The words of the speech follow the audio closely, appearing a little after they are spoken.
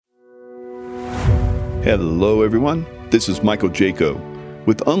Hello, everyone. This is Michael Jaco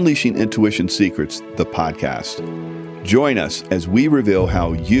with Unleashing Intuition Secrets, the podcast. Join us as we reveal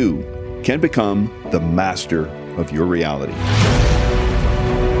how you can become the master of your reality.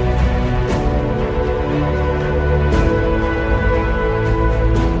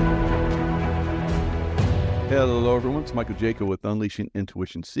 Hello, everyone. It's Michael Jaco with Unleashing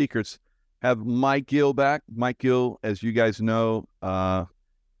Intuition Secrets. Have Mike Gill back. Mike Gill, as you guys know,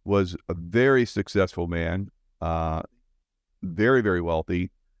 was a very successful man, very, very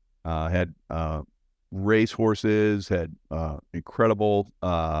wealthy, had race horses, had incredible,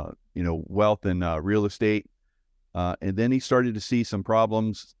 wealth in real estate. And then he started to see some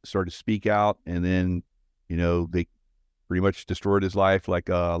problems, started to speak out, and then, they pretty much destroyed his life like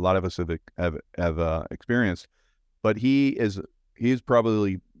a lot of us have experienced. But he is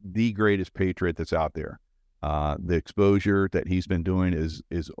probably the greatest patriot that's out there. The exposure that he's been doing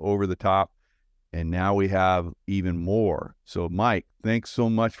is over the top, and now we have even more. So, Mike, thanks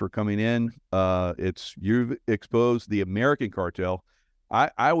so much for coming in. You've exposed the American cartel.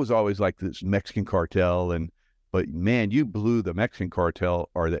 I was always like this Mexican cartel, but man, you blew the Mexican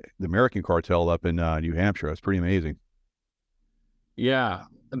cartel or the American cartel up in New Hampshire. That's pretty amazing. Yeah,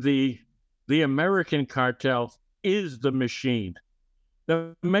 the American cartel is the machine.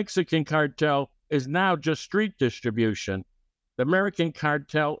 The Mexican cartel is now just street distribution. The American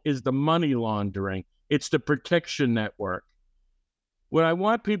cartel is the money laundering. It's the protection network. What I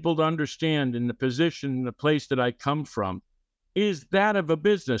want people to understand in the position, the place that I come from, is that of a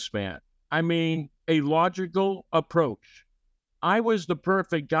businessman. I mean, a logical approach. I was the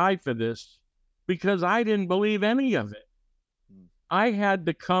perfect guy for this because I didn't believe any of it. I had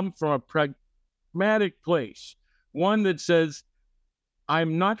to come from a pragmatic place, one that says,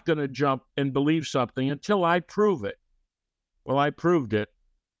 I'm not going to jump and believe something until I prove it. Well, I proved it.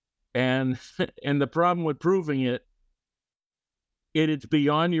 And the problem with proving it's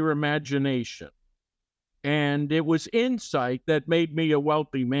beyond your imagination. And it was insight that made me a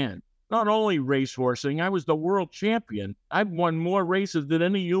wealthy man. Not only racehorsing, I was the world champion. I've won more races than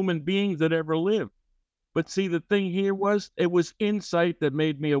any human being that ever lived. But see, the thing here it was insight that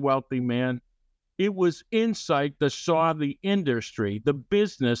made me a wealthy man. It was insight that saw the industry, the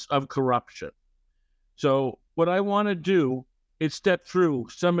business of corruption. So what I want to do is step through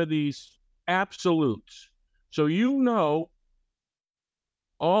some of these absolutes. So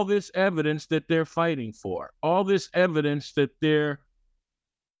all this evidence that they're fighting for, all this evidence that they're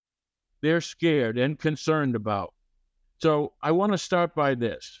scared and concerned about. So I want to start by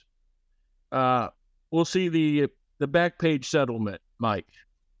this. We'll see the back page settlement, Mike.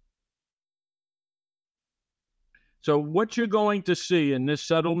 So what you're going to see in this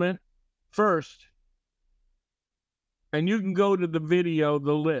settlement, first, and you can go to the video,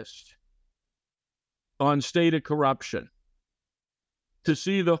 the list on state of corruption to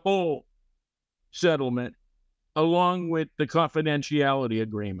see the whole settlement along with the confidentiality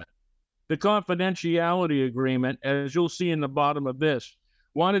agreement. The confidentiality agreement, as you'll see in the bottom of this,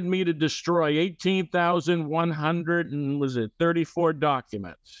 wanted me to destroy 18,134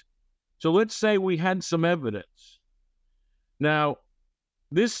 documents. So let's say we had some evidence. Now,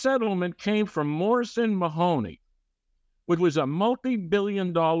 this settlement came from Morrison Mahoney, which was a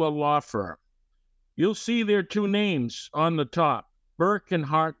multi-billion-dollar law firm. You'll see their two names on the top, Burke and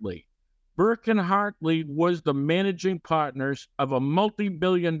Hartley. Burke and Hartley was the managing partners of a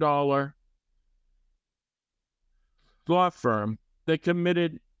multi-billion-dollar law firm that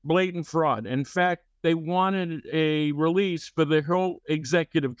committed blatant fraud. In fact, they wanted a release for the whole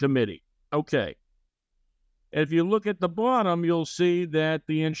executive committee. Okay. If you look at the bottom, you'll see that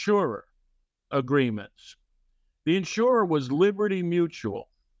the insurer agreements. The insurer was Liberty Mutual,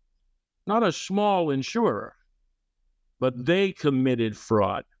 not a small insurer, but they committed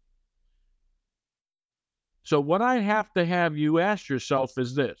fraud. So what I have to have you ask yourself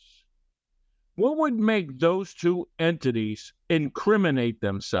is this. What would make those two entities incriminate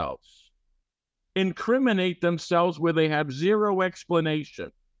themselves? Incriminate themselves where they have zero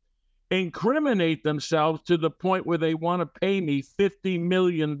explanation. Incriminate themselves to the point where they want to pay me $50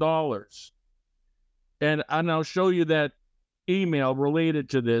 million. And I'll show you that email related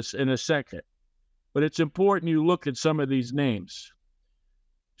to this in a second. But it's important you look at some of these names.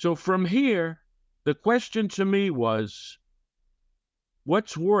 So from here, the question to me was,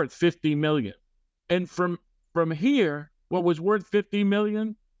 what's worth $50 million? And from here, what was worth $50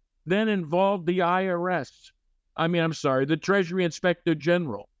 million then involved the IRS. The Treasury Inspector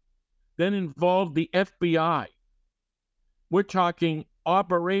General. Then involved the FBI. We're talking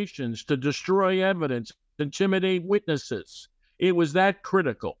operations to destroy evidence, intimidate witnesses. It was that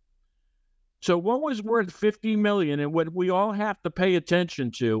critical. So what was worth 50 million, and what we all have to pay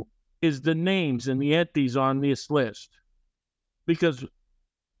attention to, is the names and the entities on this list. Because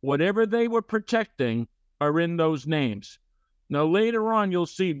whatever they were protecting are in those names. Now, later on, you'll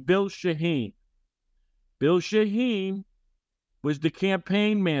see Bill Shaheen. Bill Shaheen was the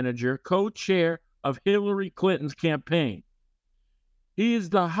campaign manager, co-chair of Hillary Clinton's campaign. He is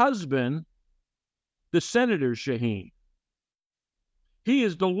the husband to Senator Shaheen. He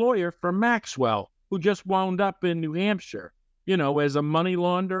is the lawyer for Maxwell, who just wound up in New Hampshire, as a money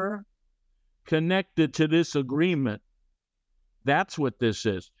launderer connected to this agreement. That's what this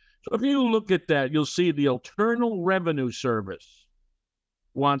is. So if you look at that, you'll see the Internal Revenue Service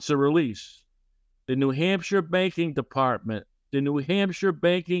wants a release. The New Hampshire Banking Department, the New Hampshire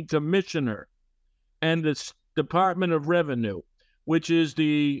Banking Commissioner, and the Department of Revenue, which is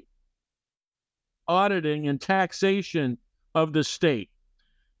the auditing and taxation of the state.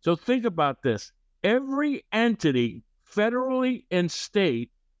 So think about this. Every entity, federally and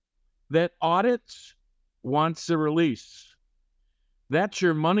state, that audits wants a release. That's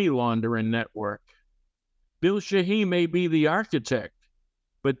your money laundering network. Bill Shaheen may be the architect,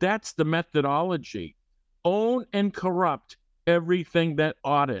 but that's the methodology. Own and corrupt everything that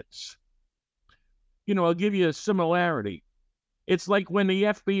audits. I'll give you a similarity. It's like when the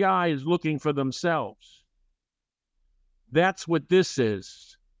FBI is looking for themselves. That's what this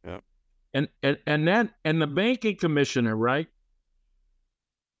is. Yeah. And the banking commissioner, right?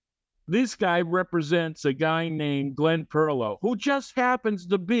 This guy represents a guy named Glenn Perlow, who just happens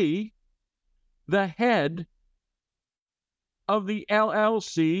to be the head of the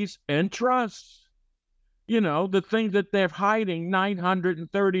LLCs and trusts. The thing that they're hiding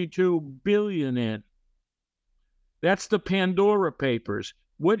 $932 billion in. That's the Pandora Papers.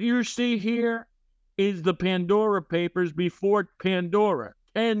 What you see here is the Pandora Papers before Pandora,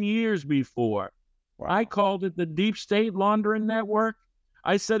 10 years before. Wow. I called it the Deep State Laundering Network.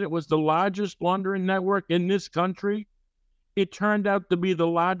 I said it was the largest laundering network in this country. It turned out to be the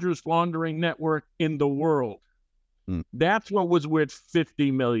largest laundering network in the world. That's what was worth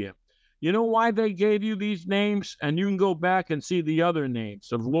 $50 million. You know why they gave you these names? And you can go back and see the other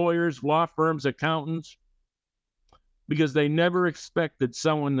names of lawyers, law firms, accountants, because they never expected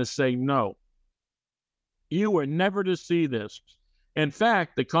someone to say no. You were never to see this. In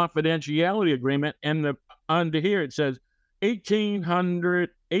fact, the confidentiality agreement and under here it says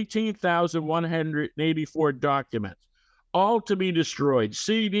 18,184 documents, all to be destroyed,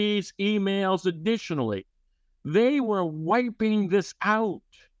 CDs, emails. Additionally, they were wiping this out.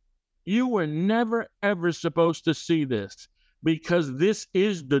 You were never, ever supposed to see this because this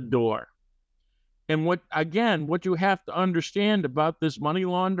is the door. And what you have to understand about this money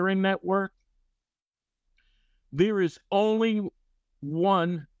laundering network, there is only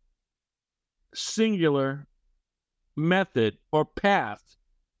one singular method or path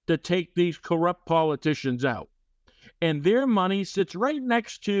to take these corrupt politicians out. And their money sits right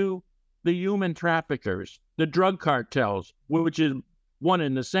next to the human traffickers, the drug cartels, which is one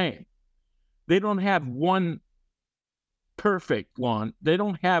and the same. They don't have one perfect lawn. They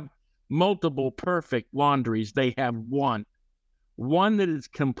don't have multiple perfect laundries. They have one that is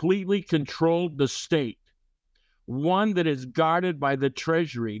completely controlled the state, one that is guarded by the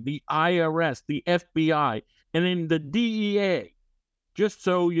Treasury, the IRS, the FBI, and in the DEA, just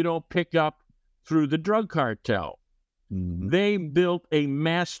so you don't pick up through the drug cartel. Mm-hmm. They built a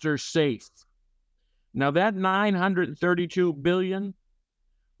master safe. Now that $932 billion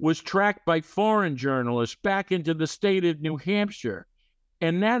was tracked by foreign journalists back into the state of New Hampshire.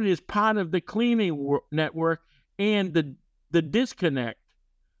 And that is part of the cleaning network and the disconnect.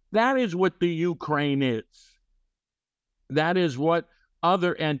 That is what the Ukraine is. That is what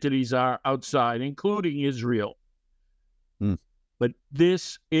other entities are outside, including Israel. But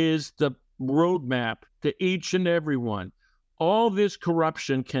this is the roadmap to each and every one. All this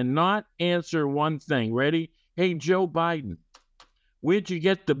corruption cannot answer one thing. Ready? Hey, Joe Biden, where'd you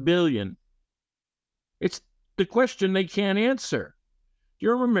get the billion? It's the question they can't answer. Do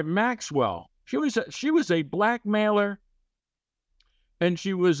you remember Maxwell? She was a blackmailer and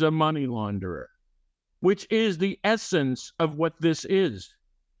she was a money launderer, which is the essence of what this is.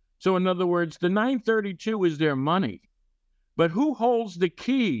 So in other words, the 932 is their money. But who holds the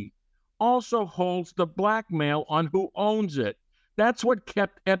key also holds the blackmail on who owns it. That's what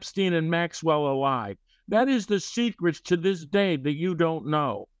kept Epstein and Maxwell alive. That is the secrets to this day that you don't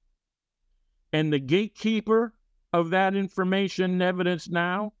know. And the gatekeeper of that information and evidence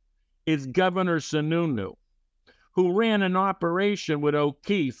now is Governor Sununu, who ran an operation with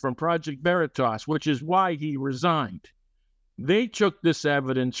O'Keefe from Project Veritas, which is why he resigned. They took this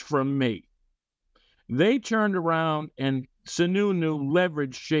evidence from me. They turned around and Sununu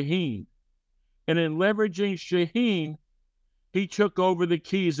leveraged Shaheen. And in leveraging Shaheen, he took over the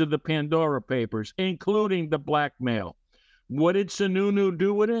keys of the Pandora Papers, including the blackmail. What did Sununu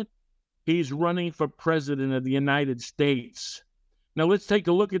do with it? He's running for president of the United States. Now let's take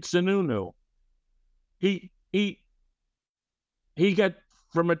a look at Sununu. He got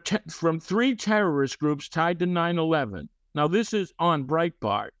from 3 terrorist groups tied to 9/11. Now this is on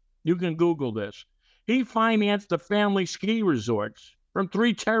Breitbart. You can Google this. He financed the family ski resorts from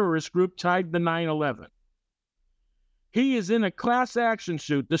 3 terrorist groups tied to 9/11. He is in a class action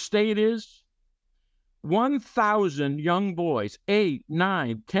suit. The state is 1,000 young boys, 8,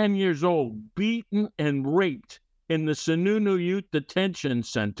 9, 10 years old, beaten and raped in the Sununu Youth Detention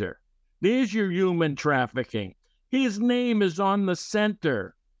Center. There's your human trafficking. His name is on the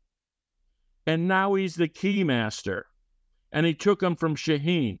center. And now he's the key master. And he took him from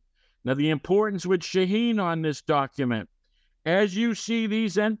Shaheen. Now, the importance with Shaheen on this document, as you see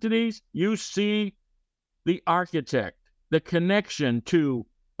these entities, you see the architect, the connection to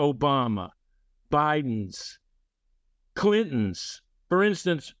Obama, Biden's, Clinton's. For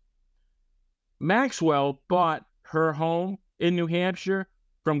instance, Maxwell bought her home in New Hampshire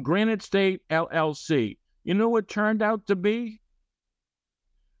from Granite State LLC. You know what it turned out to be?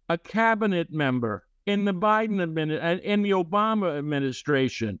 A cabinet member in the Biden in the Obama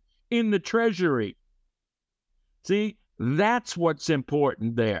administration, in the Treasury. See, that's what's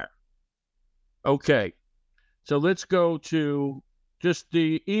important there. Okay, so let's go to just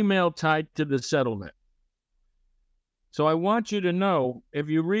the email tied to the settlement. So I want you to know, if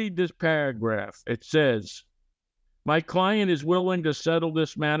you read this paragraph, it says, my client is willing to settle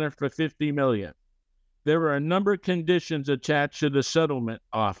this matter for $50 million. There are a number of conditions attached to the settlement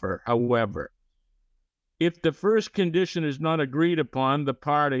offer, however. If the first condition is not agreed upon, the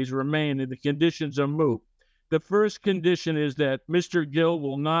parties remain and the conditions are moot. The first condition is that Mr. Gill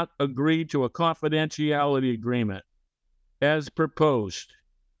will not agree to a confidentiality agreement as proposed,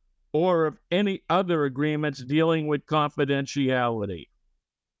 or of any other agreements dealing with confidentiality.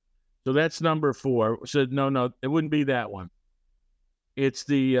 So that's number 4. Said, no, it wouldn't be that one. It's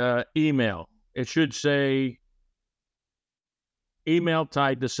the email. It should say email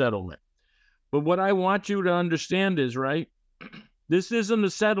tied to settlement. But what I want you to understand is, right, this isn't a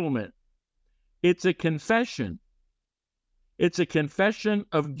settlement. It's a confession. It's a confession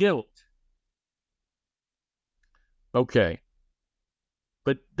of guilt. Okay.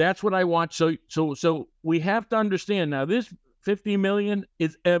 But that's what I want. So we have to understand now, this $50 million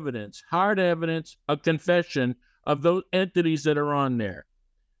is evidence, hard evidence, a confession of those entities that are on there.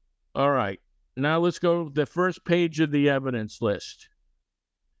 All right. Now let's go to the first page of the evidence list.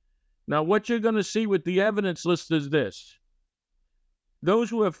 Now, what you're going to see with the evidence list is this. Those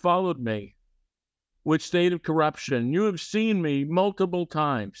who have followed me with state of corruption, you have seen me multiple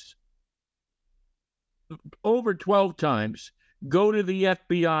times, over 12 times, go to the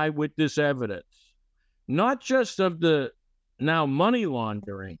FBI with this evidence. Not just of the now money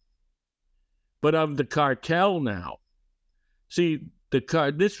laundering, but of the cartel now. See,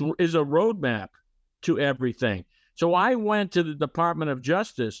 this is a roadmap to everything. So I went to the Department of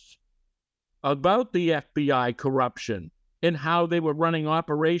Justice about the FBI corruption and how they were running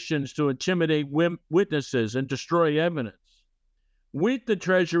operations to intimidate witnesses and destroy evidence, with the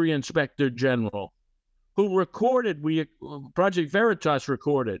Treasury Inspector General, who recorded, Project Veritas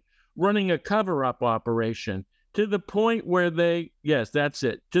recorded, running a cover-up operation to the point where to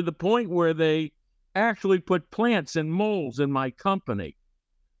the point where they actually put plants and moles in my company.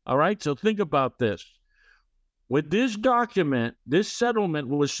 All right, so think about this. With this document, this settlement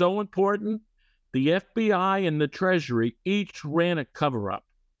was so important, the FBI and the Treasury each ran a cover-up.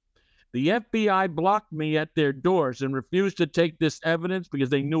 The FBI blocked me at their doors and refused to take this evidence because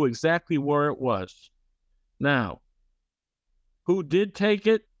they knew exactly where it was. Now, who did take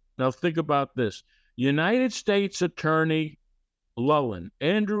it? Now think about this. United States Attorney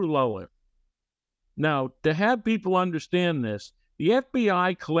Andrew Lullen. Now, to have people understand this, the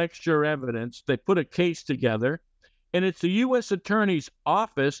FBI collects your evidence, they put a case together, and it's the U.S. Attorney's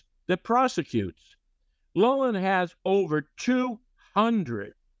Office that prosecutes. Lullen has over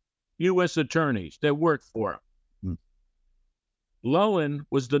 200 U.S. attorneys that work for him. Lullen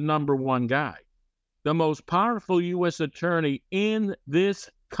was the number one guy, the most powerful U.S. attorney in this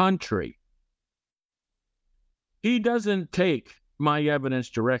country. He doesn't take my evidence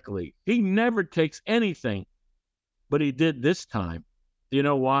directly. He never takes anything, but he did this time. Do you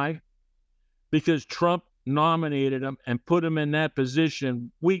know why? Because Trump nominated him and put him in that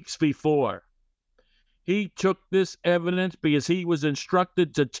position weeks before. He took this evidence because he was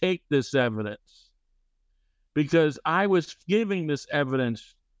instructed to take this evidence. because I was giving this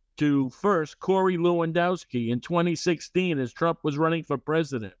evidence to first Corey Lewandowski in 2016 as Trump was running for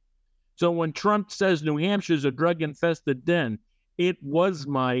president. So when Trump says New Hampshire's a drug-infested den, it was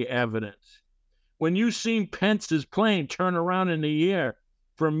my evidence. When you seen Pence's plane turn around in the air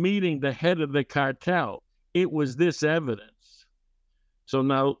for meeting the head of the cartel, it was this evidence. So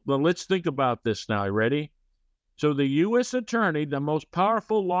now let's think about this now. Ready? So the U.S. attorney, the most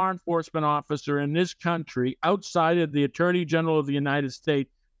powerful law enforcement officer in this country, outside of the Attorney General of the United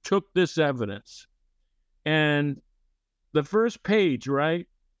States, took this evidence. And the first page, right?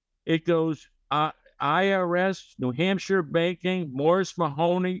 It goes IRS, New Hampshire banking, Morris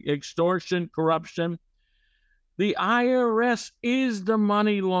Mahoney, extortion, corruption. The IRS is the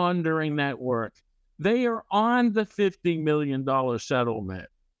money laundering network. They are on the $50 million settlement.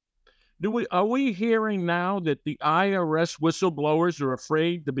 Are we hearing now that the IRS whistleblowers are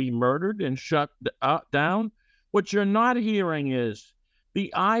afraid to be murdered and shut down? What you're not hearing is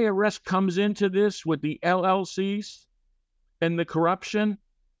the IRS comes into this with the LLCs and the corruption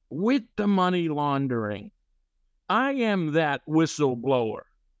with the money laundering. I am that whistleblower.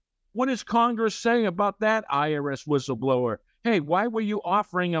 What does Congress say about that IRS whistleblower? Hey, why were you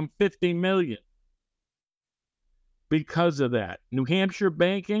offering them $50 million? Because of that. New Hampshire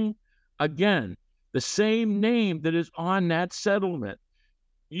banking, again, the same name that is on that settlement.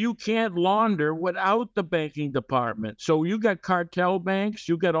 You can't launder without the banking department. So you got cartel banks,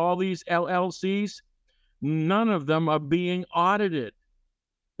 you got all these LLCs, none of them are being audited.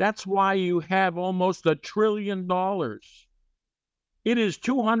 That's why you have almost $1 trillion. It is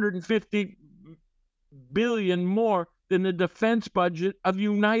 $250 billion more than the defense budget of the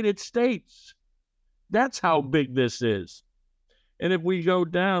United States. That's how big this is. And if we go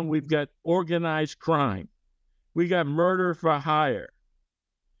down, we've got organized crime. We got murder for hire.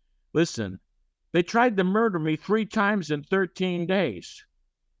 Listen, they tried to murder me 3 times in 13 days.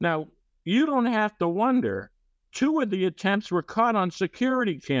 Now, you don't have to wonder. 2 of the attempts were caught on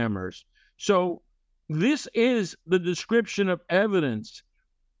security cameras. So this is the description of evidence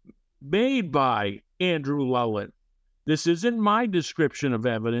made by Andrew Lullin. This isn't my description of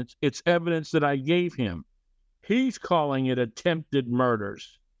evidence. It's evidence that I gave him. He's calling it attempted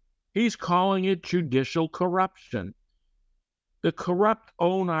murders. He's calling it judicial corruption. The corrupt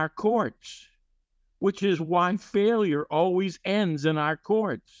own our courts, which is why failure always ends in our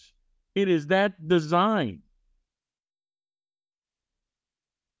courts. It is that design.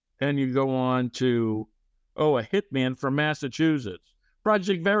 And you go on to, a hitman from Massachusetts.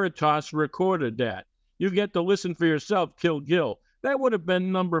 Project Veritas recorded that. You get to listen for yourself, kill Gill. That would have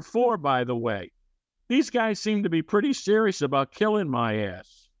been number 4, by the way. These guys seem to be pretty serious about killing my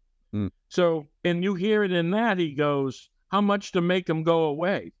ass. So, and you hear it in that, he goes, how much to make them go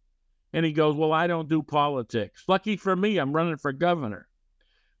away? And he goes, well, I don't do politics. Lucky for me, I'm running for governor.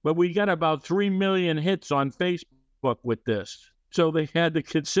 But we got about 3 million hits on Facebook with this. So they had to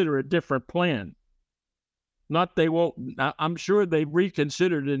consider a different plan. Not they won't, I'm sure they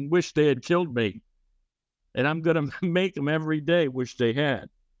reconsidered and wish they had killed me. And I'm going to make them every day wish they had.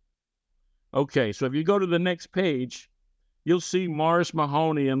 Okay, so if you go to the next page, you'll see Morris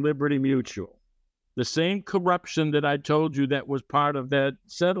Mahoney and Liberty Mutual. The same corruption that I told you that was part of that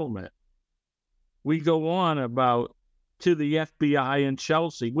settlement. We go on about to the FBI in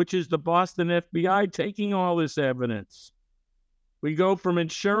Chelsea, which is the Boston FBI taking all this evidence. We go from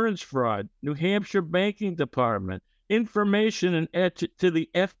insurance fraud, New Hampshire Banking Department, information to the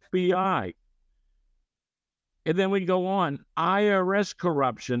FBI. And then we go on, IRS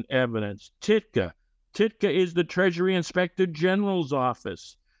corruption evidence, TITCA. TITCA is the Treasury Inspector General's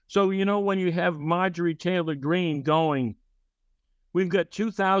office. So, you know, when you have Marjorie Taylor Greene going, we've got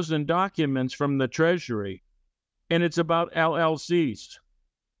 2,000 documents from the Treasury, and it's about LLCs.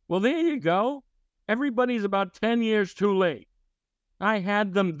 Well, there you go. Everybody's about 10 years too late. I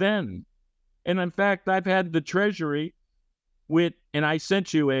had them then. And in fact, I've had the Treasury and I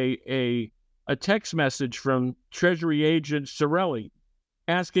sent you a text message from Treasury agent Sorelli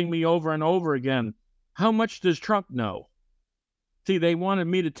asking me over and over again, how much does Trump know? See, they wanted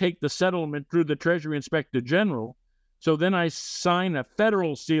me to take the settlement through the Treasury Inspector General. So then I sign a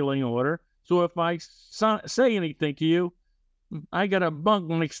federal sealing order. So if I say anything to you, I got a bunk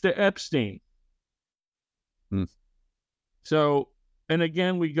next to Epstein. So, and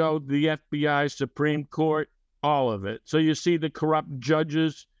again, we go to the FBI, Supreme Court, all of it. So you see the corrupt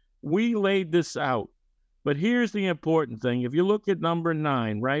judges. We laid this out. But here's the important thing. If you look at number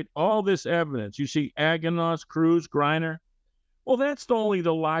 9, right, all this evidence, you see Aganos, Cruz, Griner. Well, that's only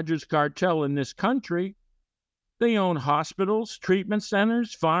the largest cartel in this country. They own hospitals, treatment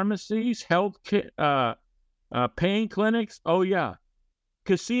centers, pharmacies, health Pain clinics? Oh, yeah.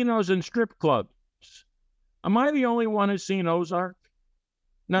 Casinos and strip clubs. Am I the only one who's seen Ozark?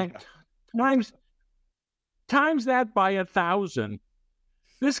 Now, times times that by 1,000.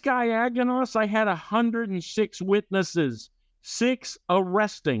 This guy Aganos, I had 106 witnesses, 6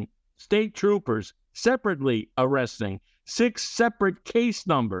 arresting state troopers, separately arresting, 6 separate case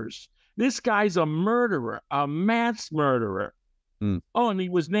numbers. This guy's a murderer, a mass murderer. Oh, and he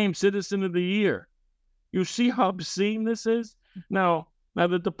was named Citizen of the Year. You see how obscene this is? Now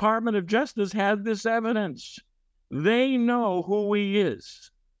the Department of Justice has this evidence. They know who he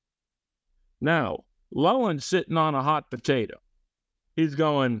is. Now, Lowen's sitting on a hot potato. He's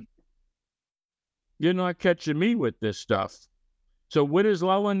going, you're not catching me with this stuff. So what does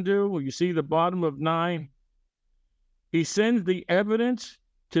Lowen do? Well, you see the bottom of 9. He sends the evidence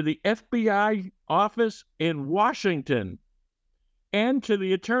to the FBI office in Washington and to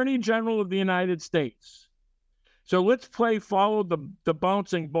the Attorney General of the United States. So let's play follow the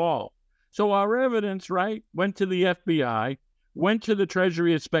bouncing ball. So our evidence, right, went to the FBI, went to the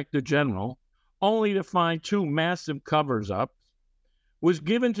Treasury Inspector General, only to find 2 massive covers-ups, was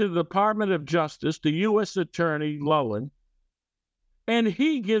given to the Department of Justice, the U.S. Attorney Lowen, and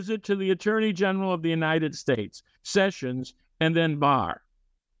he gives it to the Attorney General of the United States, Sessions, and then Barr.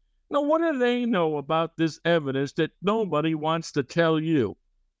 Now, what do they know about this evidence that nobody wants to tell you?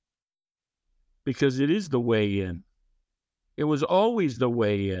 Because it is the way in. It was always the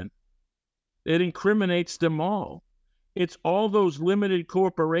way in. It incriminates them all. It's all those limited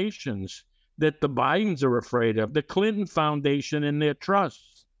corporations that the Bidens are afraid of, the Clinton Foundation and their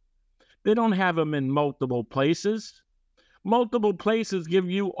trusts. They don't have them in multiple places. Multiple places give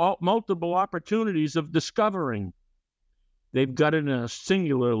you multiple opportunities of discovering. They've got it in a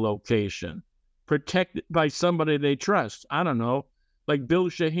singular location, protected by somebody they trust. I don't know, like Bill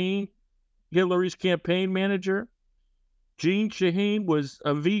Shaheen, Hillary's campaign manager. Jean Shaheen was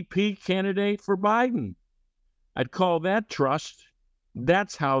a VP candidate for Biden. I'd call that trust.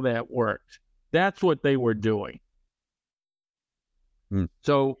 That's how that worked. That's what they were doing.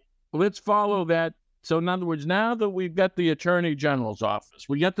 So let's follow that. So in other words, now that we've got the Attorney General's office,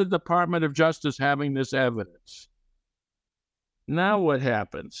 we got the Department of Justice having this evidence. Now what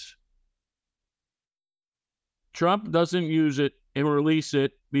happens? Trump doesn't use it and release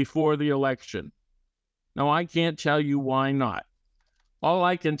it before the election. Now, I can't tell you why not. All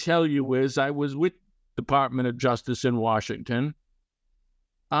I can tell you is I was with Department of Justice in Washington.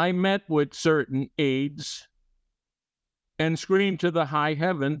 I met with certain aides and screamed to the high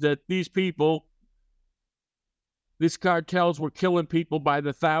heavens that these cartels were killing people by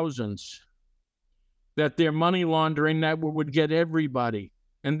the thousands, that their money laundering network would get everybody,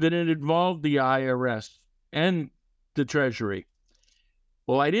 and that it involved the IRS and the Treasury.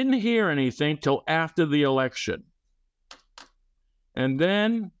 Well, I didn't hear anything till after the election. And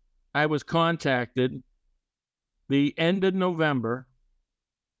then I was contacted the end of November,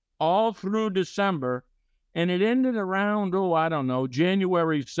 all through December, and it ended around,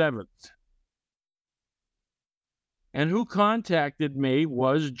 January 7th. And who contacted me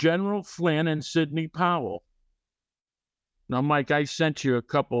was General Flynn and Sidney Powell. Now, Mike, I sent you a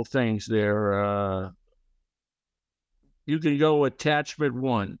couple things there. You can go attachment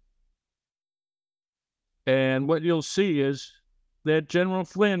 1. And what you'll see is that General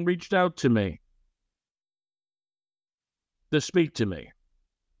Flynn reached out to me to speak to me.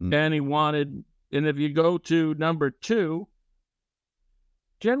 And he wanted, and if you go to number 2,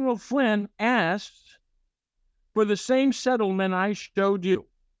 General Flynn asked for the same settlement I showed you.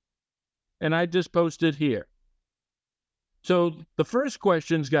 And I just posted here. So the first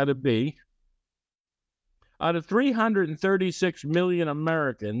question's got to be, out of 336 million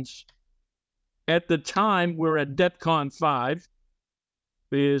Americans, at the time we're at DEFCON 5,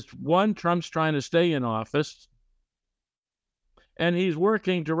 is 1, Trump's trying to stay in office, and he's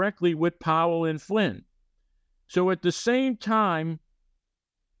working directly with Powell and Flynn. So at the same time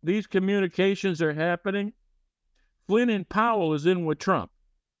these communications are happening, Flynn and Powell is in with Trump.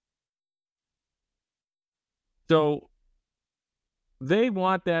 So they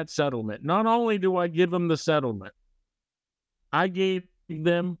want that settlement. Not only do I give them the settlement, I gave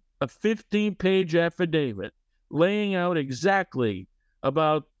them a 15-page affidavit laying out exactly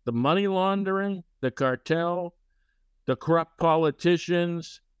about the money laundering, the cartel, the corrupt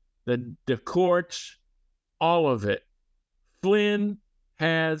politicians, the courts, all of it. Flynn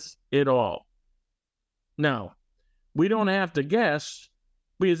has it all. Now, we don't have to guess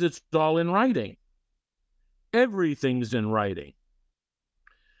because it's all in writing. Everything's in writing.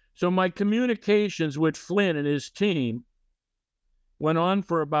 So my communications with Flynn and his team went on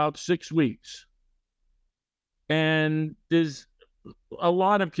for about 6 weeks. And there's a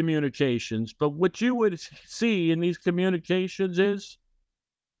lot of communications, but what you would see in these communications is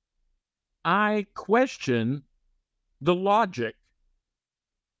I question the logic.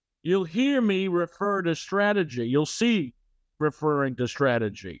 You'll hear me refer to strategy. You'll see referring to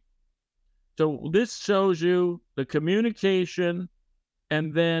strategy. So this shows you the communication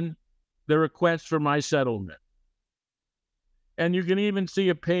and then the request for my settlement. And you can even see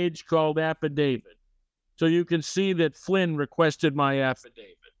a page called affidavit. So you can see that Flynn requested my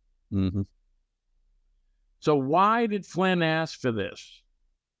affidavit. Mm-hmm. So why did Flynn ask for this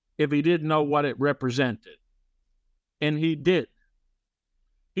if he didn't know what it represented? And he did.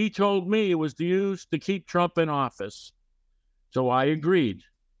 He told me it was used to keep Trump in office. So I agreed.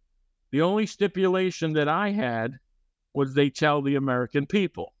 The only stipulation that I had was they tell the American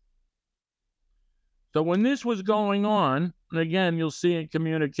people. So when this was going on, and again, you'll see in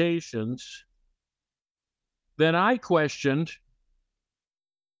communications, then I questioned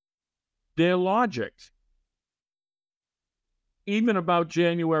their logic, even about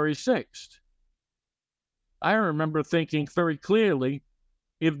January 6th. I remember thinking very clearly,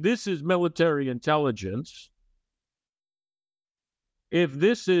 if this is military intelligence, if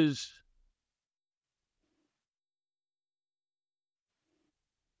this is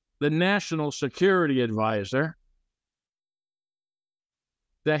the national security advisor,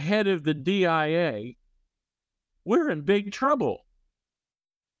 the head of the DIA, we're in big trouble.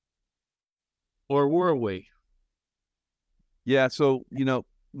 Or were we? Yeah. So,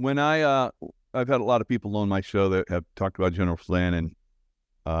 when I've had a lot of people on my show that have talked about General Flynn, and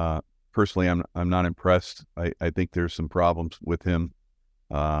personally, I'm not impressed. I think there's some problems with him.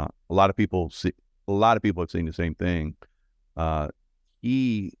 A lot of people have seen the same thing.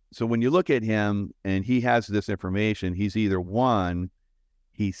 So when you look at him and he has this information, he's either one,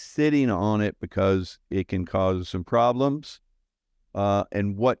 he's sitting on it because it can cause some problems.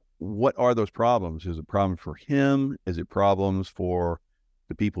 And what are those problems? Is it problems for him? Is it problems for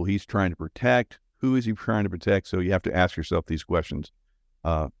the people he's trying to protect? Who is he trying to protect? So you have to ask yourself these questions.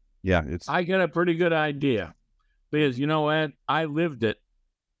 I get a pretty good idea because, Ed, I lived it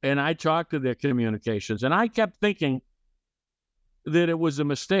and I talked to their communications and I kept thinking that it was a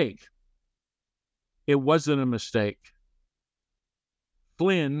mistake. It wasn't a mistake.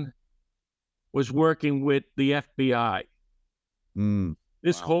 Flynn was working with the FBI.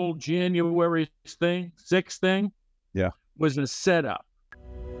 This whole January 6th thing was a setup.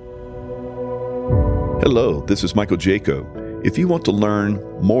 Hello, this is Michael Jaco. If you want to learn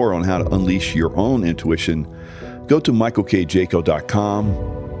more on how to unleash your own intuition, go to michaelkjaco.com,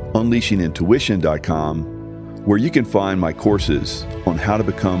 unleashingintuition.com, where you can find my courses on how to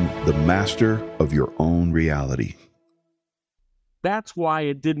become the master of your own reality. That's why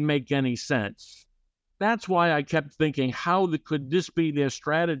it didn't make any sense. That's why I kept thinking, how could this be their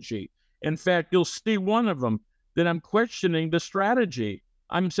strategy? In fact, you'll see one of them that I'm questioning the strategy.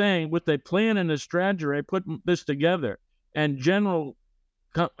 I'm saying with a plan and a strategy, I put this together. And General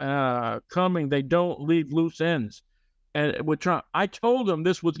Cumming, they don't leave loose ends. And with Trump, I told them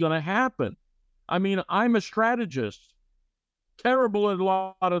this was going to happen. I mean, I'm a strategist, terrible at a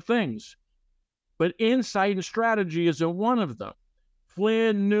lot of things, but insight and strategy isn't one of them.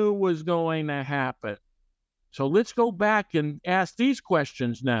 Flynn knew was going to happen. So let's go back and ask these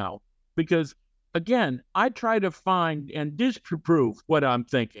questions now, because again, I try to find and disprove what I'm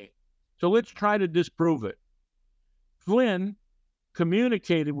thinking. So let's try to disprove it. Flynn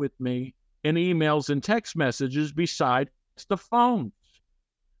communicated with me in emails and text messages besides the phones.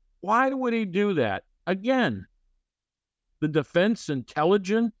 Why would he do that? Again, the Defense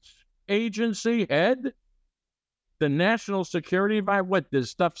Intelligence Agency head, the national security advisor, what, did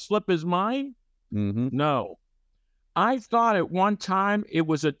stuff slip his mind? Mm-hmm. No. I thought at one time it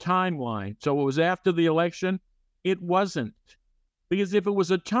was a timeline. So it was after the election. It wasn't. Because if it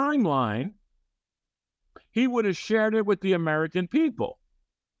was a timeline, he would have shared it with the American people.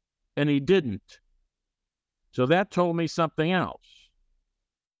 And he didn't. So that told me something else.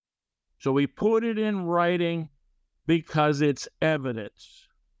 So he put it in writing because it's evidence.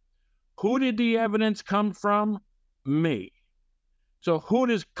 Who did the evidence come from? Me. So who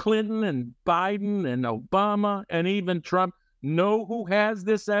does Clinton and Biden and Obama and even Trump know who has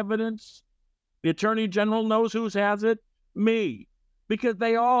this evidence? The Attorney General knows who has it? Me. Because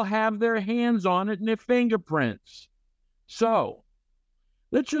they all have their hands on it and their fingerprints. So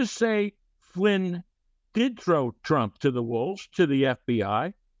let's just say Flynn did throw Trump to the wolves, to the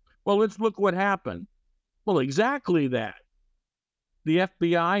FBI. Well, let's look what happened. Well, exactly that. The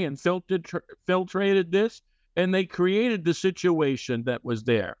FBI infiltrated this, and they created the situation that was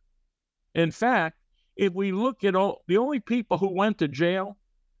there. In fact, if we look at all the only people who went to jail,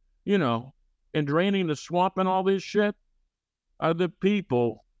 and draining the swamp and all this shit, are the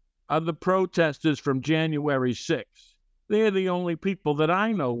protesters from January 6th. They're the only people that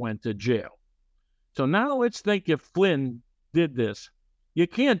I know went to jail. So now let's think if Flynn did this. You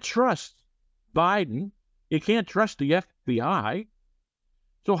can't trust Biden. You can't trust the FBI.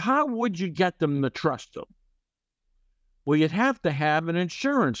 So how would you get them to trust them? Well, you'd have to have an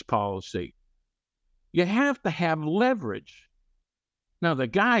insurance policy. You have to have leverage. Now, the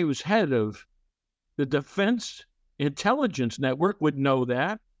guy who's head of the Defense Intelligence Network would know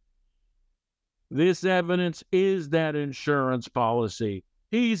that. This evidence is that insurance policy.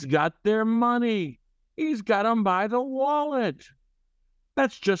 He's got their money. He's got them by the wallet.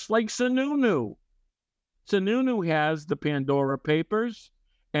 That's just like Sununu. Sununu has the Pandora Papers,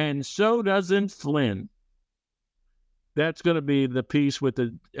 and so doesn't Flynn. That's going to be the piece with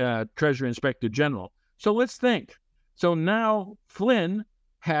the Treasury Inspector General. So let's think. So now Flynn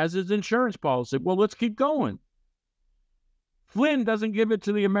has his insurance policy. Well, let's keep going. Flynn doesn't give it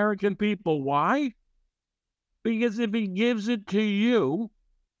to the American people. Why? Because if he gives it to you,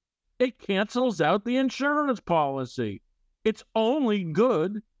 it cancels out the insurance policy. It's only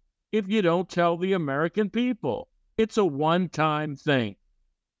good if you don't tell the American people. It's a one-time thing.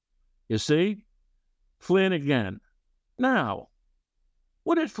 You see? Flynn again. Now,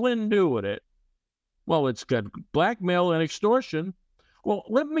 what did Flynn do with it? Well, it's got blackmail and extortion. Well,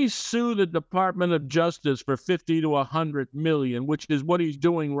 let me sue the Department of Justice for 50 to 100 million, which is what he's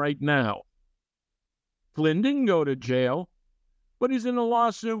doing right now. Flynn didn't go to jail, but he's in a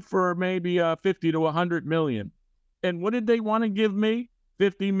lawsuit for maybe 50 to 100 million. And what did they want to give me?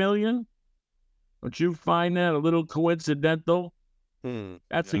 50 million? Don't you find that a little coincidental?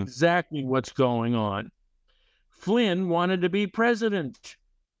 That's exactly what's going on. Flynn wanted to be president.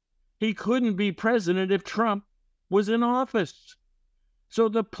 He couldn't be president if Trump was in office. So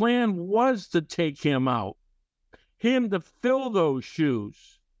the plan was to take him out, him to fill those shoes.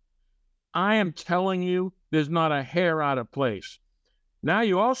 I am telling you, there's not a hair out of place. Now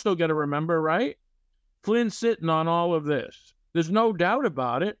you also got to remember, right? Flynn's sitting on all of this. There's no doubt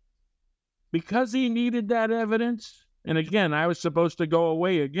about it. Because he needed that evidence, and again, I was supposed to go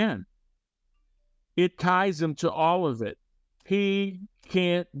away again. It ties him to all of it. He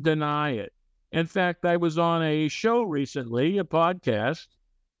can't deny it. In fact, I was on a show recently, a podcast,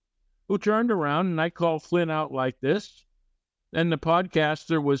 who turned around and I called Flynn out like this. And the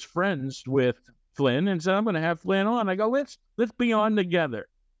podcaster was friends with Flynn and said, I'm going to have Flynn on. I go, let's be on together.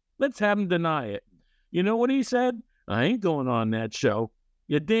 Let's have him deny it. You know what he said? I ain't going on that show.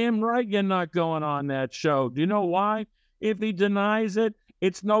 You're damn right you're not going on that show. Do you know why? If he denies it,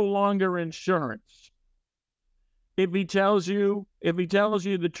 it's no longer insurance. If he tells you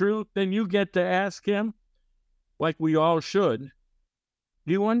the truth, then you get to ask him, like we all should,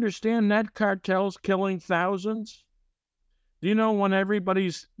 do you understand that cartel's killing thousands? Do you know when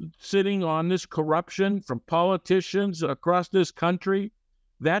everybody's sitting on this corruption from politicians across this country,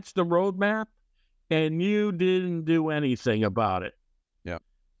 that's the roadmap, and you didn't do anything about it? Yeah.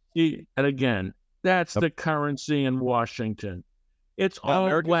 And again, that's the currency in Washington. It's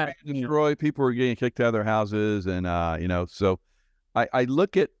all black. Destroy. People are getting kicked out of their houses, and so I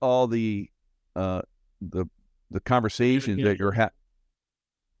look at all the conversations that you're having.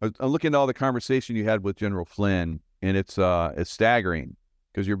 I'm looking at all the conversation you had with General Flynn, and it's staggering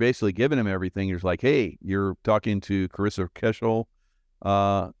because you're basically giving him everything. You're like, hey, you're talking to Carissa Keschel,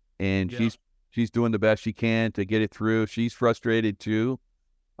 and she's doing the best she can to get it through. She's frustrated too.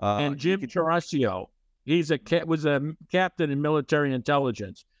 And Jim Tarasio, was a captain in military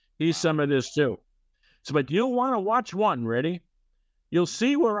intelligence. He's some of this too. So, but you'll want to watch one. Ready? You'll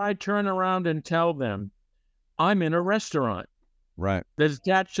see where I turn around and tell them I'm in a restaurant. Right. That's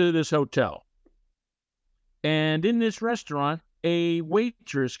attached to this hotel. And in this restaurant, a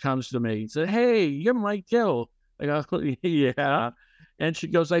waitress comes to me and said, hey, you're Mike Gill. I go, yeah. And she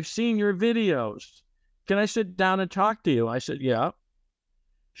goes, I've seen your videos. Can I sit down and talk to you? I said, yeah.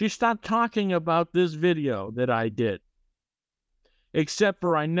 She stopped talking about this video that I did, except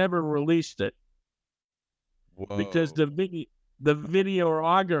for I never released it. Whoa. Because the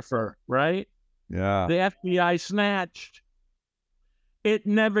videographer, right? Yeah. The FBI snatched. It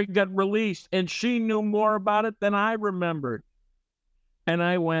never got released, and she knew more about it than I remembered. And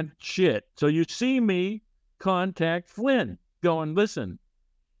I went, shit. So you see me contact Flynn going, listen,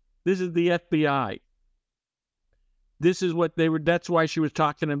 this is the FBI. This is what that's why she was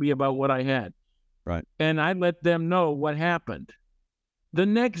talking to me about what I had. Right. And I let them know what happened. The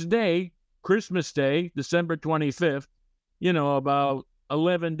next day, Christmas Day, December 25th, about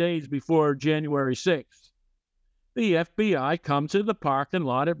 11 days before January 6th, the FBI come to the parking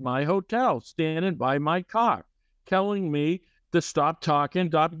lot at my hotel, standing by my car, telling me to stop talking,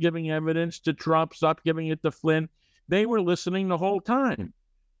 stop giving evidence to Trump, stop giving it to Flynn. They were listening the whole time.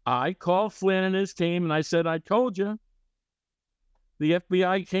 I called Flynn and his team, and I said, I told you. The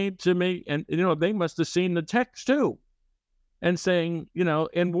FBI came to me, and, they must have seen the text, too, and saying,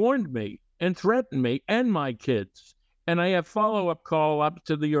 and warned me and threatened me and my kids. And I have follow-up call up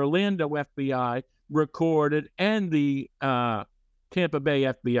to the Orlando FBI recorded and the Tampa Bay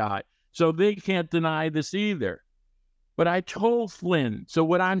FBI. So they can't deny this either. But I told Flynn. So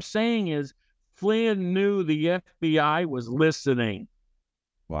what I'm saying is Flynn knew the FBI was listening.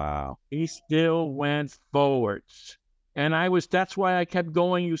 Wow. He still went forwards. And that's why I kept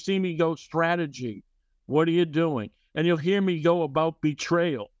going. You see me go strategy. What are you doing? And you'll hear me go about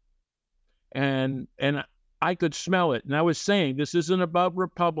betrayal. And I could smell it. And I was saying, this isn't about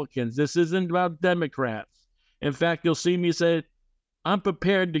Republicans. This isn't about Democrats. In fact, you'll see me say, I'm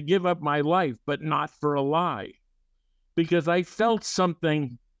prepared to give up my life, but not for a lie. Because I felt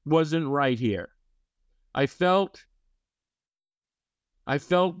something wasn't right here. I felt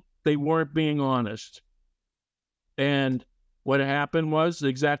they weren't being honest. And what happened was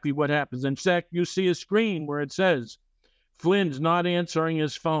exactly what happens. In fact, you see a screen where it says, Flynn's not answering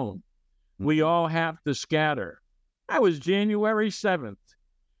his phone. We all have to scatter. That was January 7th.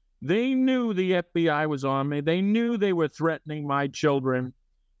 They knew the FBI was on me. They knew they were threatening my children,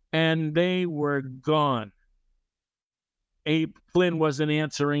 and they were gone. Abe Flynn wasn't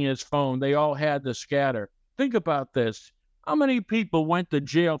answering his phone. They all had to scatter. Think about this. How many people went to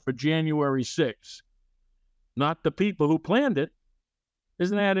jail for January 6th? Not the people who planned it.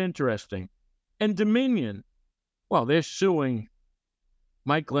 Isn't that interesting? And Dominion, well, they're suing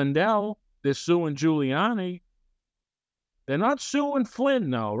Mike Lindell. They're suing Giuliani. They're not suing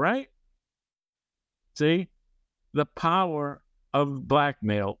Flynn, though, right? See? The power of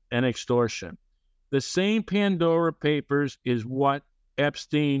blackmail and extortion. The same Pandora Papers is what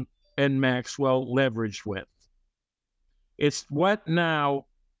Epstein and Maxwell leveraged with. It's what now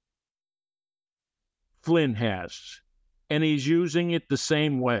Flynn has, and he's using it the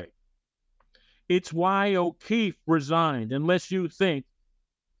same way. It's why O'Keefe resigned, unless you think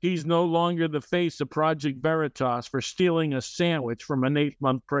he's no longer the face of Project Veritas for stealing a sandwich from an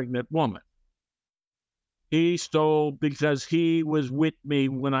 8-month pregnant woman. He stole because he was with me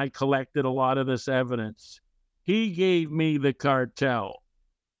when I collected a lot of this evidence. He gave me the cartel.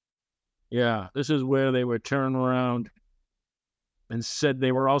 Yeah, this is where they were turned around and said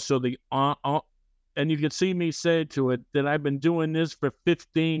they were also the... and you can see me say to it that I've been doing this for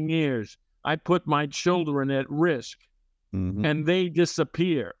 15 years. I put my children at risk, and they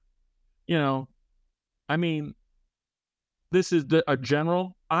disappear. I mean, this is a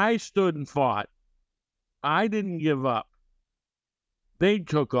general. I stood and fought. I didn't give up. They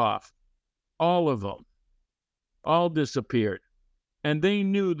took off. All of them. All disappeared. And they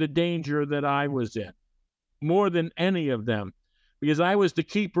knew the danger that I was in, more than any of them, because I was the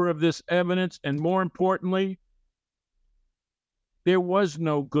keeper of this evidence, and more importantly, there was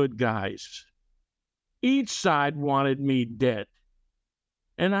no good guys. Each side wanted me dead.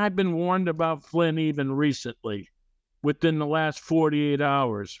 And I've been warned about Flynn even recently, within the last 48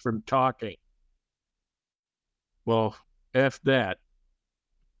 hours from talking. Well, F that.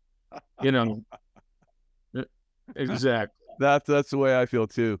 Exactly. That's the way I feel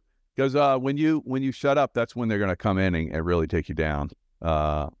too. Because when you shut up, that's when they're going to come in and really take you down,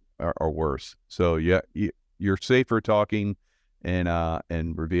 or worse. So yeah, you're safer talking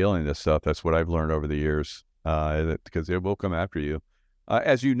and revealing this stuff. That's what I've learned over the years. Because they will come after you,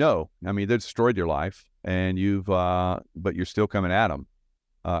 as you know. I mean, they destroyed your life, and but you're still coming at them.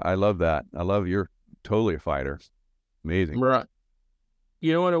 I love that. I love you're totally a fighter. Amazing. Right.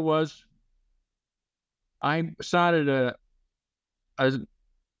 You know what it was? I started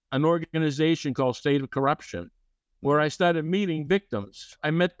an organization called State of Corruption, where I started meeting victims.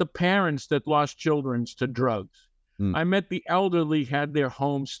 I met the parents that lost children to drugs. I met the elderly had their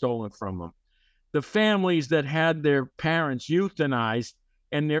homes stolen from them. The families that had their parents euthanized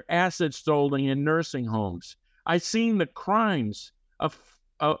and their assets stolen in nursing homes. I seen the crimes of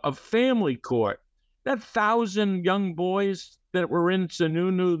family court. That 1,000 young boys that were in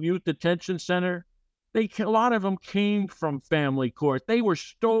Sununu Youth Detention Center, a lot of them came from family court. They were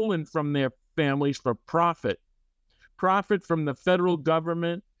stolen from their families for profit from the federal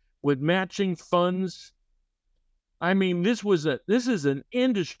government with matching funds. I mean, this is an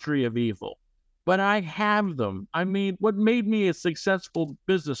industry of evil, but I have them. I mean, what made me a successful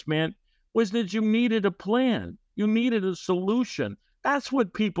businessman was that you needed a plan. You needed a solution. That's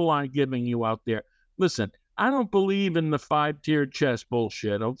what people aren't giving you out there. Listen, I don't believe in the 5-tiered chess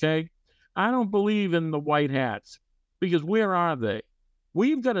bullshit, okay? I don't believe in the white hats because where are they?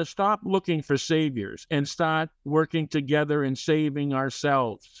 We've got to stop looking for saviors and start working together and saving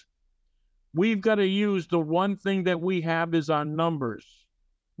ourselves. We've got to use the one thing that we have is our numbers.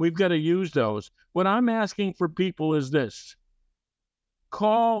 We've got to use those. What I'm asking for people is this.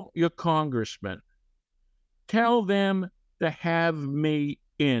 Call your congressman. Tell them to have me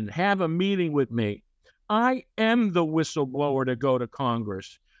in. Have a meeting with me. I am the whistleblower to go to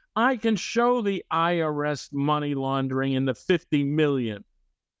Congress. I can show the IRS money laundering and the 50 million.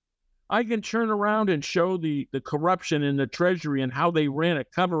 I can turn around and show the corruption in the Treasury and how they ran a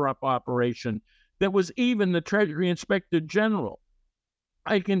cover-up operation that was even the Treasury Inspector General.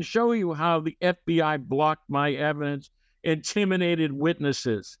 I can show you how the FBI blocked my evidence, intimidated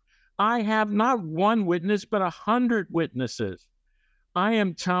witnesses. I have not one witness, but 100 witnesses. I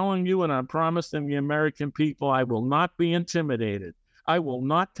am telling you, and I'm promising the American people, I will not be intimidated. I will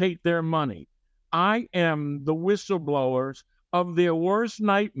not take their money. I am the whistleblowers of their worst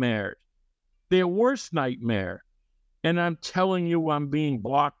nightmares, their worst nightmare. And I'm telling you, I'm being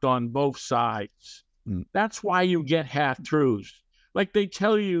blocked on both sides. That's why you get half-truths. Like they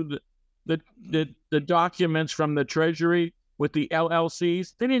tell you the documents from the Treasury with the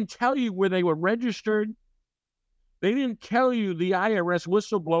LLCs, they didn't tell you where they were registered. They didn't tell you the IRS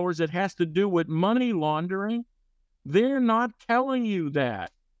whistleblowers that has to do with money laundering. They're not telling you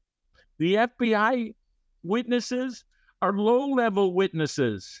that. The FBI witnesses are low-level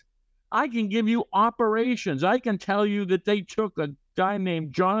witnesses. I can give you operations. I can tell you that they took a guy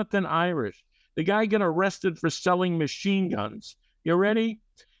named Jonathan Irish. The guy got arrested for selling machine guns. You ready?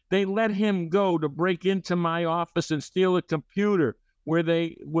 They let him go to break into my office and steal a computer where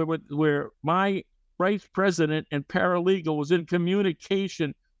my vice president and paralegal was in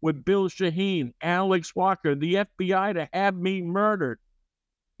communication with Bill Shaheen, Alex Walker, the FBI to have me murdered.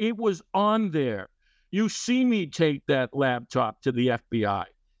 It was on there. You see me take that laptop to the FBI.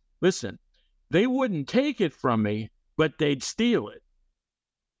 Listen, they wouldn't take it from me, but they'd steal it.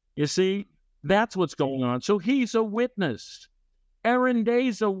 You see, that's what's going on. So he's a witness. Aaron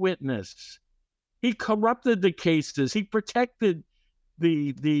Day's a witness. He corrupted the cases. He protected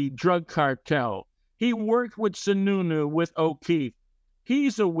the drug cartel. He worked with Sununu, with O'Keefe.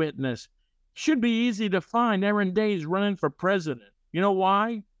 He's a witness. Should be easy to find. Aaron Day's running for president. You know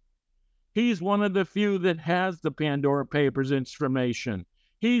why? He's one of the few that has the Pandora Papers information.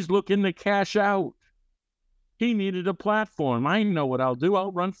 He's looking to cash out. He needed a platform. I know what I'll do.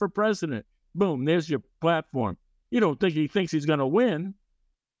 I'll run for president. Boom, there's your platform. You don't think he thinks he's going to win.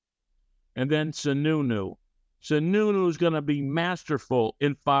 And then Sununu. Sununu's going to be masterful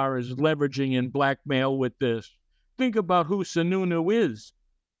in far as leveraging and blackmail with this. Think about who Sununu is.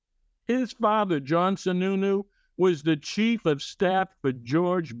 His father, John Sununu, was the chief of staff for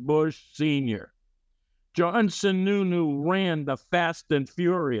George Bush Sr. John Sununu ran the Fast and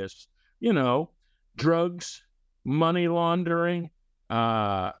Furious, drugs, money laundering,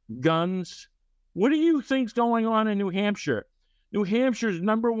 guns. What do you think's going on in New Hampshire? New Hampshire's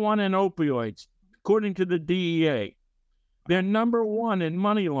number one in opioids, according to the DEA. They're number one in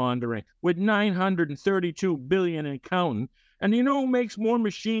money laundering with $932 billion in counting. And you know who makes more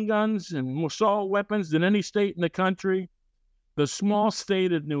machine guns and assault weapons than any state in the country? The small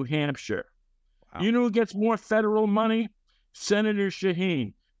state of New Hampshire. Wow. You know who gets more federal money? Senator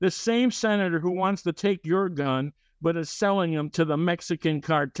Shaheen, the same senator who wants to take your gun but is selling them to the Mexican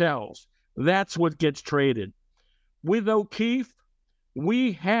cartels. That's what gets traded. With O'Keefe,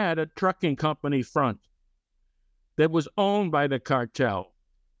 we had a trucking company front that was owned by the cartel.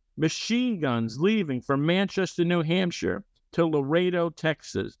 Machine guns leaving from Manchester, New Hampshire to Laredo,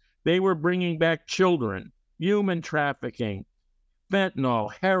 Texas. They were bringing back children, human trafficking,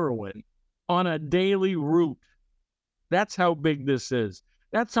 fentanyl, heroin on a daily route. That's how big this is.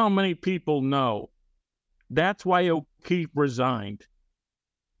 That's how many people know. That's why O'Keefe resigned.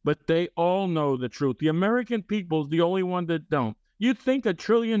 But they all know the truth. The American people is the only one that don't. You think $1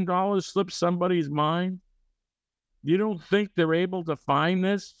 trillion slips somebody's mind? You don't think they're able to find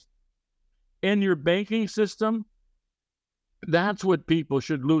this in your banking system? That's what people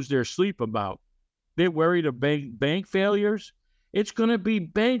should lose their sleep about. They're worried of bank failures. It's going to be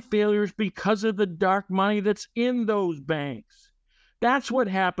bank failures because of the dark money that's in those banks. That's what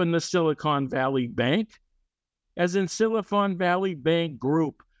happened to Silicon Valley Bank. As in Silicon Valley Bank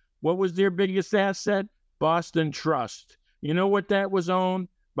Group, what was their biggest asset? Boston Trust. You know what that was owned?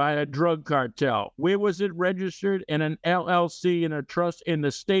 By a drug cartel. Where was it registered? In an LLC in a trust in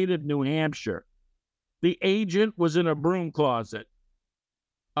the state of New Hampshire. The agent was in a broom closet.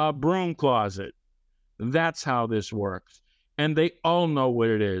 a broom closet. That's how this works. And they all know what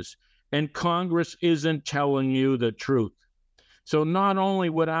it is. And Congress isn't telling you the truth. So not only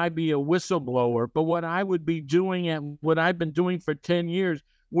would I be a whistleblower, but what I would be doing and what I've been doing for 10 years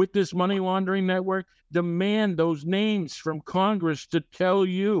with this money laundering network, demand those names from Congress to tell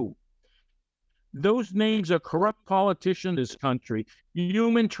you. Those names are corrupt politicians in this country,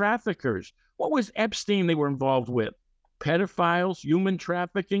 human traffickers. What was Epstein they were involved with? Pedophiles, human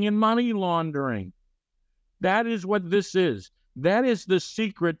trafficking, and money laundering. That is what this is. That is the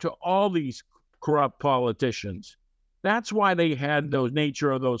secret to all these corrupt politicians. That's why they had those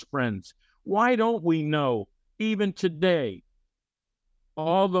nature of those friends. Why don't we know, even today,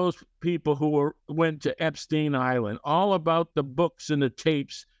 all those people who went to Epstein Island, all about the books and the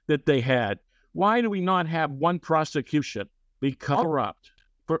tapes that they had? Why do we not have one prosecution? Because corrupt.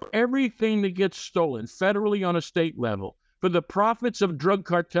 For everything that gets stolen federally on a state level, for the profits of drug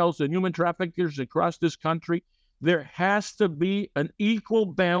cartels and human traffickers across this country, there has to be an equal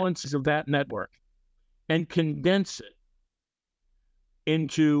balance of that network and condense it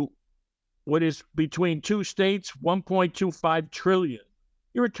into what is between two states, 1.25 trillion.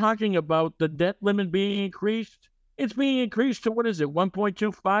 You were talking about the debt limit being increased. It's being increased to, what is it,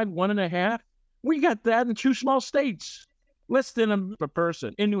 1.25, 1.5? We got that in two small states, less than a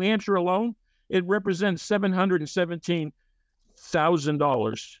person. In New Hampshire alone, it represents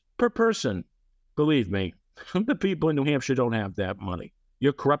 $717,000 per person. Believe me, the people in New Hampshire don't have that money.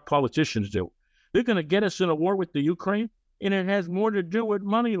 Your corrupt politicians do. They're going to get us in a war with the Ukraine, and it has more to do with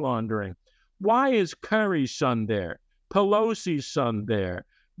money laundering. Why is Kerry's son there? Pelosi's son there?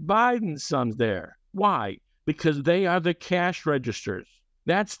 Biden's son there? Why? Because they are the cash registers.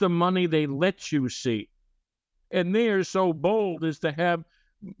 That's the money they let you see. And they are so bold as to have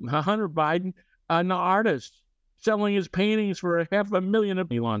Hunter Biden, an artist, selling his paintings for $500,000 of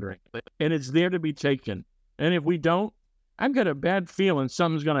money laundering. And it's there to be taken. And if we don't, I've got a bad feeling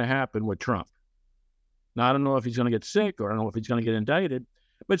something's going to happen with Trump. Now, I don't know if he's going to get sick or I don't know if he's going to get indicted.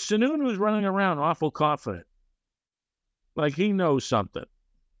 But Sununu's running around awful confident. Like he knows something.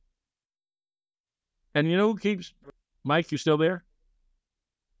 And you know who keeps... Mike, you still there?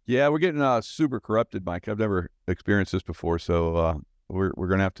 Yeah, we're getting super corrupted, Mike. I've never experienced this before, so we're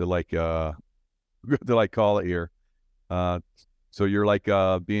gonna have to call it here. So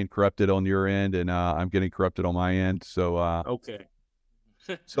you're being corrupted on your end, and I'm getting corrupted on my end. So okay.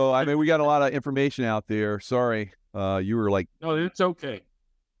 So I mean, we got a lot of information out there. Sorry, you were like, no, it's okay.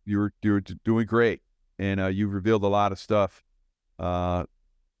 You were doing great, and you revealed a lot of stuff.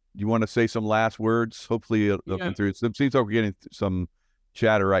 You want to say some last words? Hopefully, it'll come through. It seems like we're getting some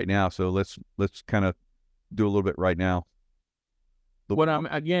chatter right now, so let's kind of do a little bit right now.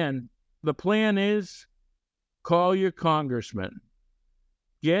 The plan is call your congressman,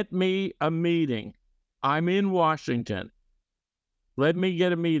 get me a meeting. I'm in Washington. Let me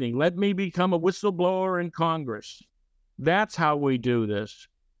get a meeting. Let me become a whistleblower in Congress. That's how we do this.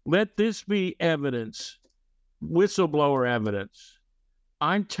 Let this be evidence, whistleblower evidence.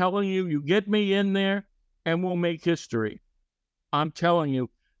 I'm telling you, you get me in there and we'll make history. I'm telling you,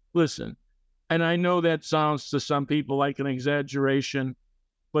 listen, and I know that sounds to some people like an exaggeration,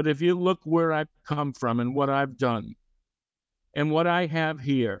 but if you look where I've come from and what I've done and what I have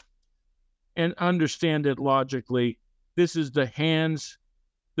here and understand it logically, this is the hands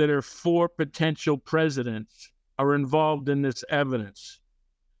that are 4 potential presidents are involved in this evidence.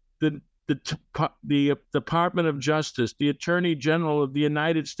 The Department of Justice, the Attorney General of the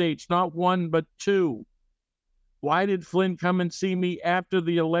United States, not 1 but 2. Why did Flynn come and see me after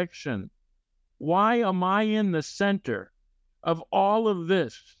the election? Why am I in the center of all of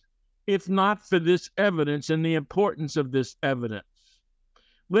this, if not for this evidence and the importance of this evidence?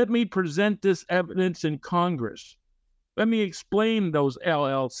 Let me present this evidence in Congress. Let me explain those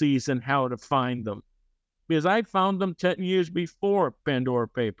LLCs and how to find them, because I found them 10 years before Pandora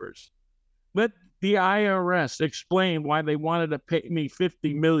Papers. Let the IRS explain why they wanted to pay me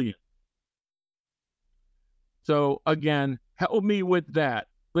 $50 million. So again, help me with that.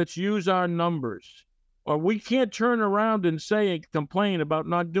 Let's use our numbers. Or we can't turn around and say and complain about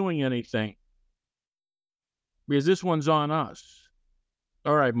not doing anything, because this one's on us.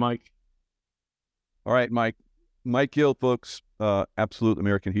 All right, Mike. All right, Mike. Mike Gill, folks, absolute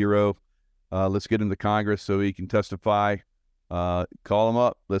American hero. Let's get him to Congress so he can testify. Call him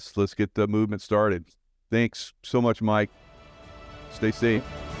up. Let's get the movement started. Thanks so much, Mike. Stay safe.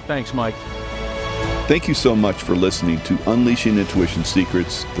 Thanks, Mike. Thank you so much for listening to Unleashing Intuition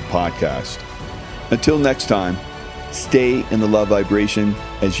Secrets, the podcast. Until next time, stay in the love vibration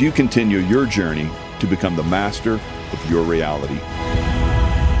as you continue your journey to become the master of your reality.